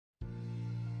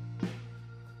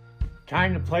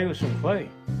Time to play with some clay.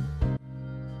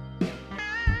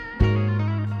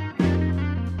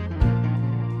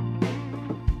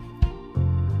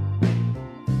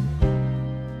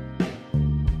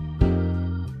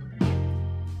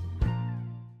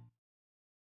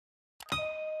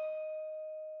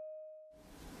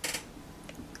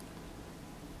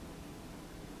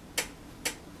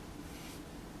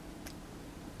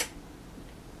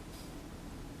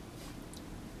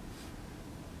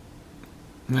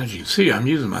 As you can see, I'm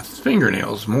using my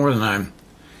fingernails more than I'm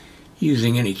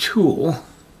using any tool,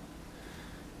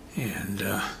 and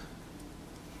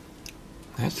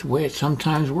that's the way it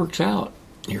sometimes works out.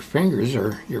 Your fingers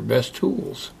are your best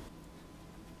tools.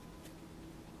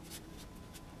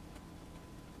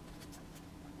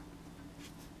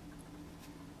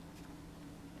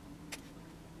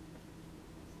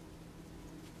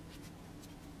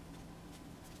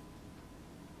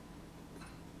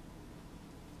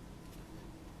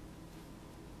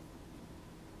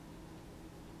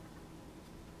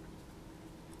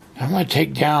 I'm going to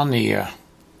take down the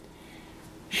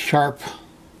sharp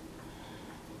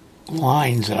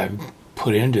lines that I've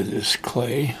put into this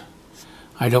clay.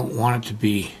 I don't want it to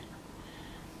be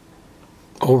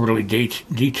overly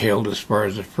detailed as far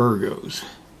as the fur goes.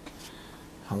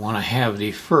 I want to have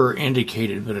the fur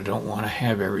indicated, but I don't want to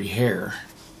have every hair.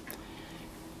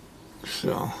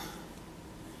 So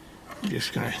I'm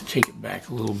just going to take it back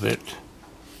a little bit.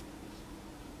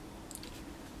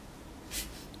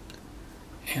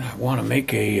 And I want to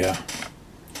make a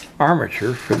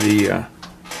armature for the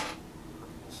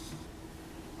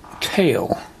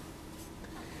tail.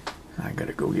 I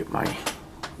gotta go get my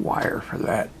wire for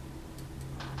that.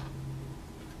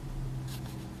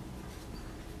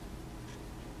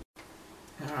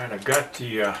 Alright, I've got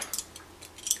the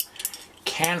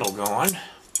candle going.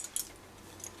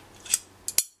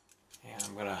 And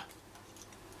I'm gonna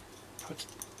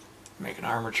make an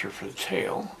armature for the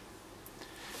tail.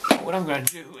 What I'm going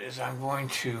to do is I'm going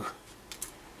to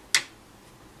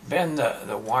bend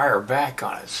the wire back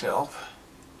on itself,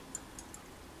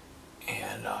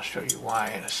 and I'll show you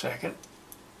why in a second.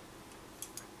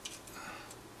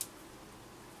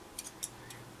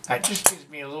 That just gives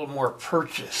me a little more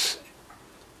purchase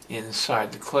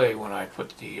inside the clay when I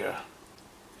put the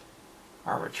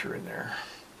armature in there.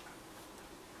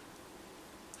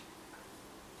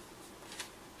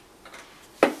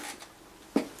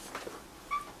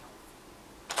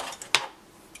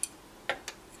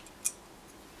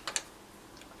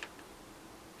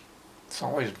 It's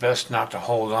always best not to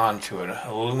hold on to an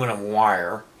aluminum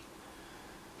wire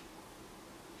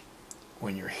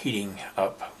when you're heating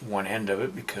up one end of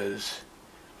it, because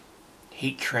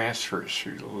heat transfers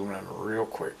through the aluminum real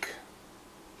quick.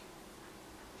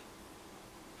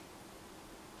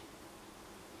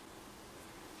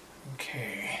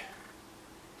 Okay,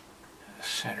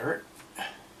 center it. And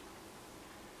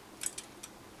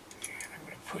I'm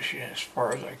going to push it in as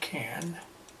far as I can.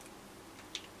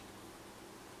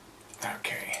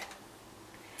 Okay,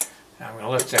 now I'm going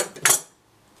to let that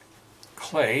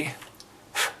clay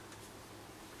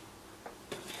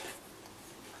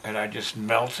that I just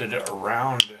melted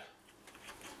around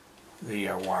the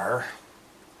wire,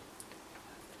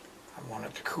 I want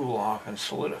it to cool off and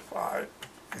solidify,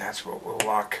 and that's what will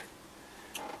lock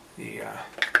the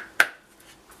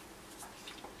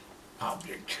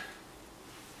object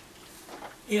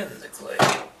in the clay.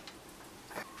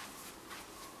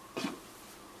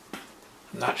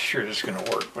 I'm not sure this is going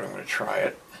to work, but I'm going to try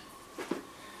it.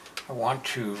 I want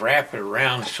to wrap it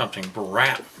around something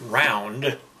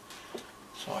round,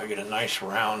 so I get a nice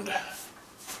round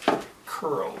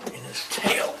curl in his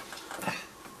tail.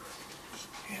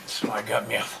 And so I got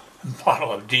me a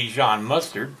bottle of Dijon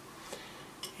mustard,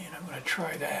 and I'm going to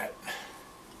try that.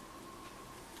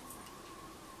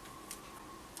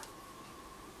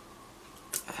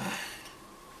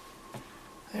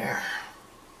 There.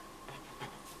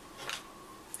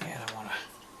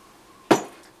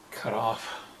 Cut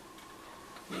off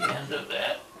the end of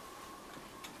that.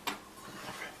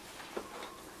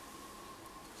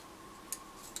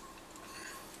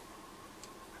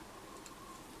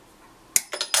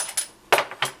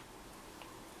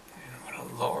 And I'm going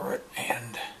to lower it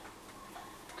and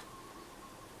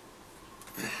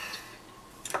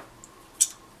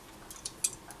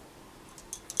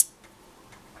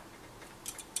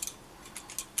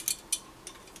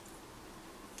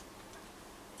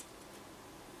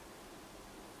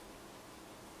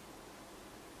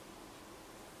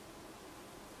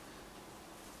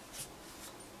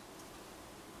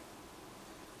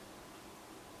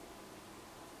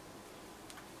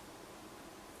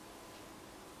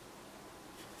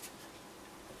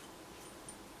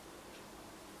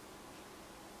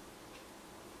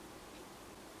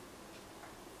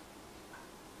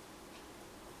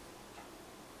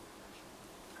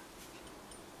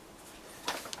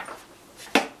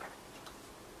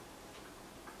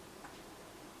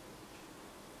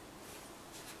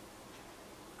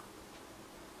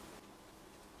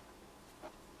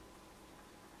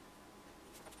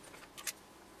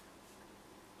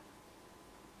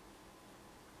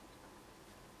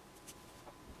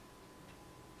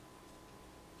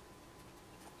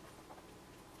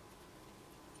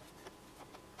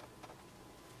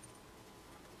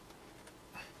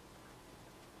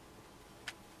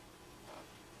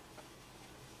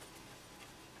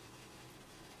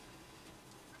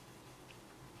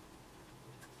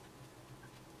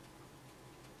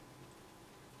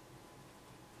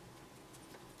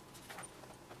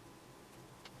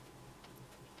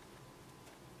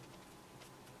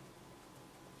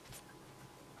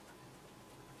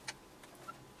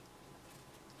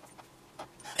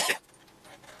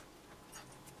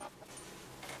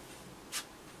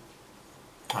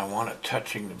I want it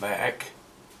touching the back.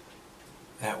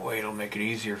 That way it'll make it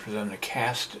easier for them to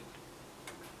cast it.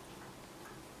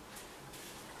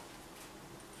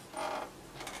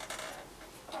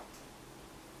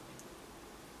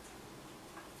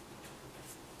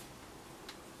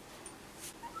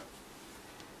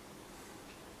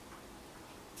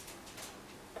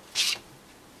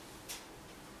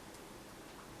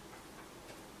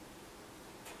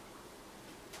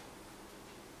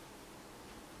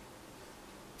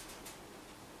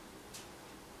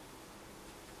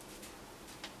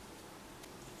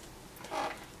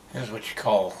 This is what you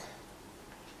call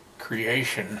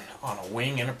creation on a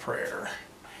wing and a prayer.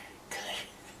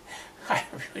 I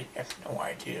really have no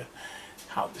idea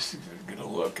how this is going to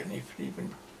look, and if it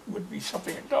even would be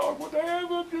something a dog would have.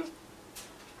 I'm just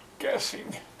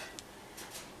guessing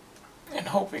and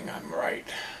hoping I'm right.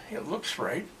 It looks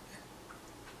right.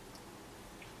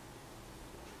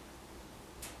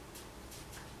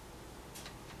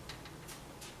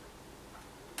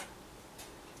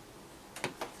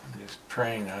 Just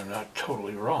praying I'm not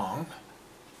totally wrong.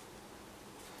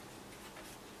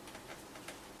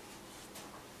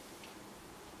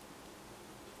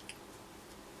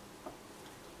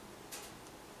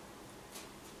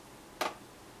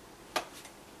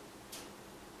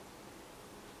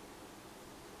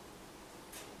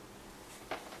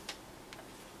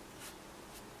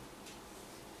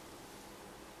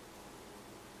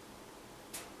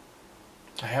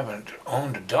 I haven't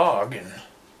owned a dog in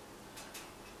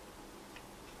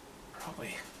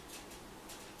probably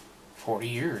 40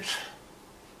 years.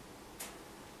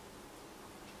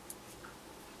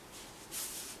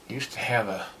 Used to have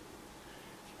a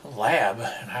lab,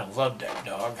 and I loved that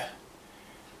dog.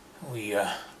 We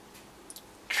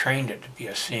trained it to be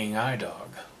a seeing eye dog,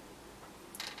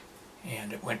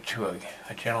 and it went to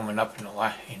a gentleman up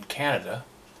in Canada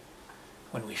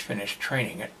when we finished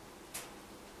training it.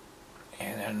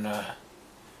 And then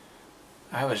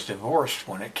I was divorced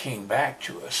when it came back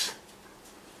to us,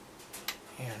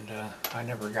 and I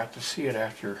never got to see it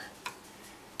after.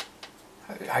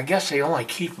 I guess they only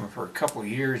keep them for a couple of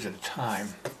years at a time,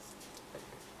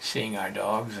 seeing eye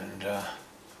dogs, and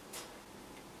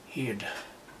he had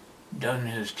done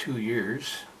his 2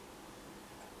 years,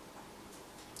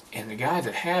 and the guy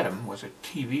that had him was a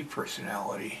TV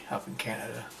personality up in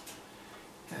Canada.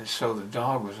 And so the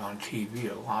dog was on TV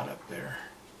a lot up there.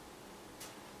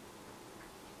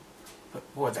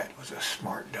 But boy, that was a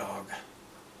smart dog.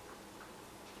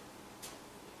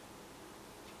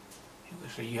 It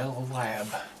was a yellow lab.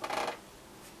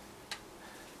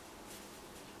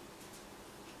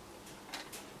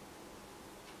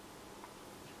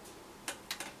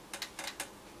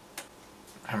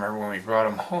 I remember when we brought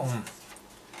him home,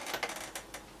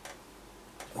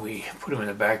 we put him in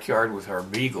the backyard with our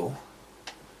beagle.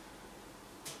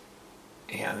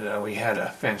 And we had a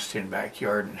fenced-in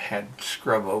backyard and had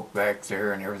scrub oak back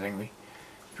there and everything. We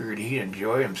figured he'd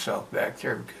enjoy himself back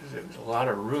there because there was a lot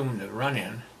of room to run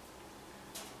in.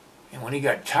 And when he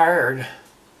got tired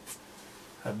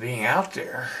of being out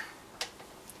there,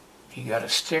 he got a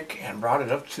stick and brought it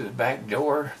up to the back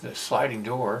door, the sliding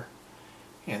door,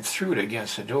 and threw it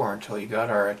against the door until he got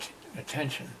our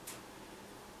attention.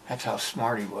 That's how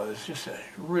smart he was. Just a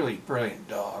really brilliant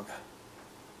dog.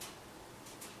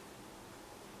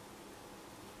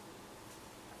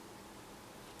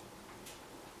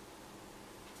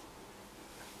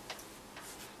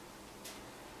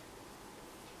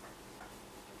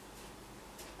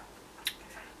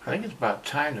 I think it's about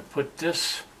time to put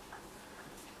this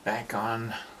back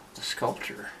on the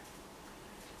sculpture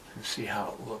and see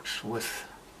how it looks with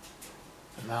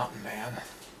the mountain man.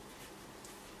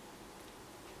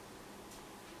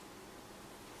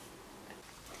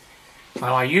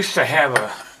 Well, I used to have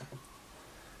a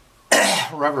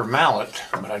rubber mallet,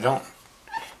 but I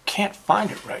can't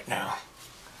find it right now.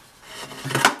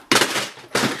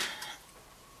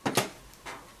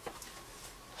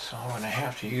 So I'm going to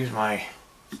have to use my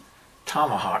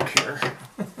tomahawk here.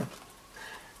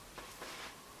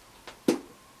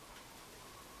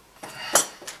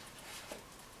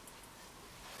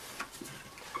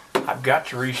 I've got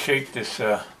to reshape this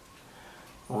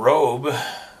robe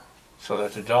so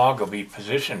that the dog will be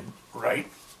positioned right.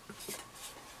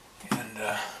 And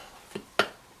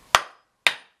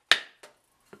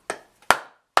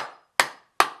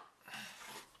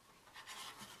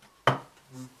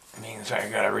means I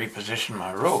got to reposition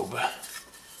my robe.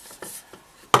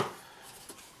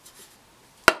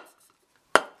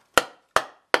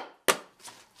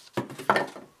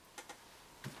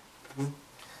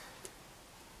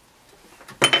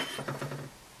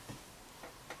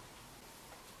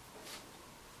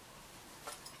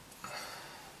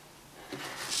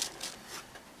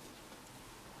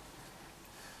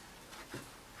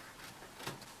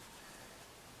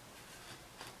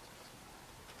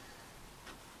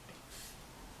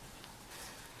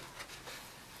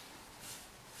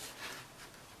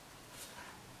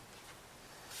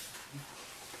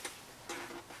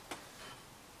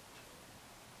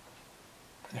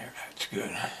 There, that's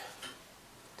good.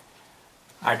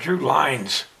 I drew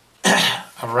lines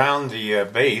around the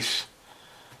base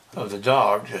of the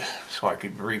dog so I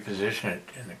could reposition it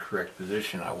in the correct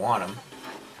position I want him.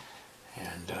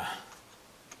 And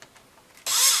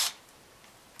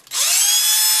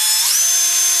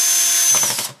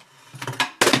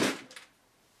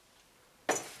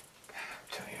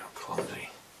tell you how clumsy.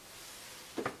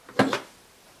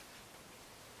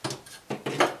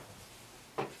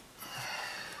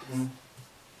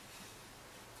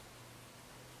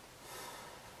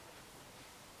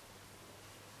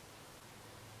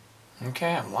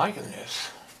 Okay, I'm liking this.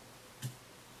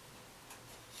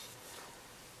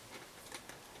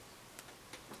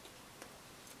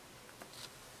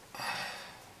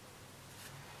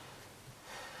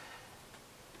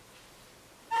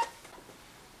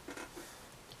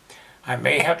 I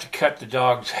may have to cut the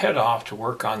dog's head off to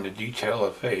work on the detail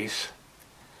of the face,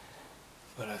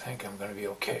 but I think I'm going to be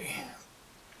okay.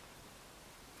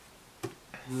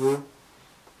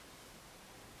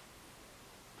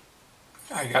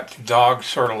 I got the dog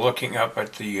sort of looking up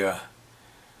at the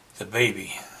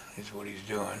baby, is what he's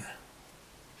doing.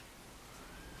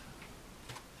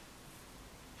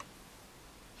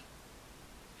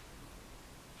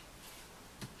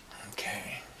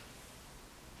 Okay.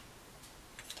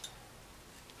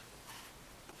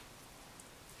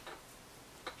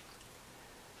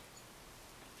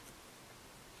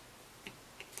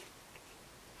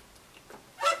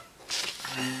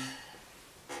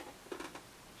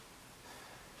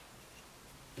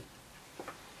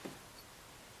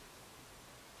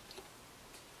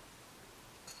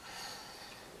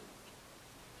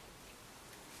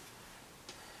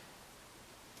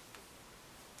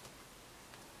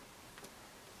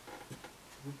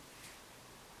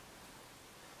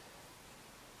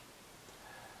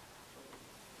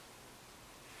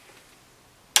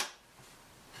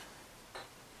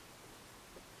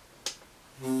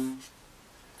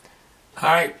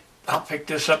 Alright, I'll pick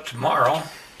this up tomorrow.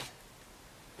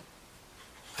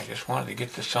 I just wanted to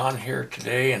get this on here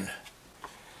today and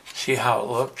see how it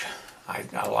looked. I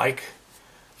like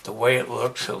the way it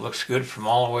looks. It looks good from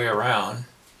all the way around.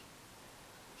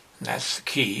 And that's the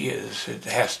key, is it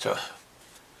has to,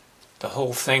 the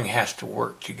whole thing has to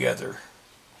work together.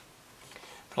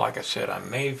 But like I said, I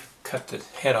may cut the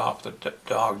head off the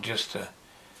dog just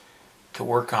to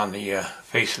work on the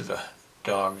face of the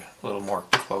dog a little more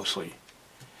closely.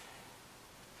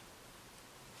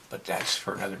 But that's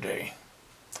for another day.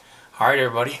 Alright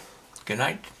everybody, good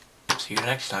night. See you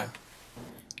next time.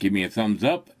 Give me a thumbs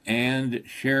up and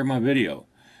share my video.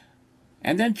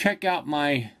 And then check out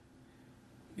my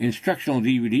instructional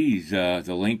DVDs,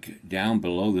 the link down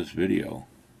below this video.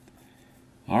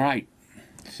 Alright,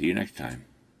 see you next time.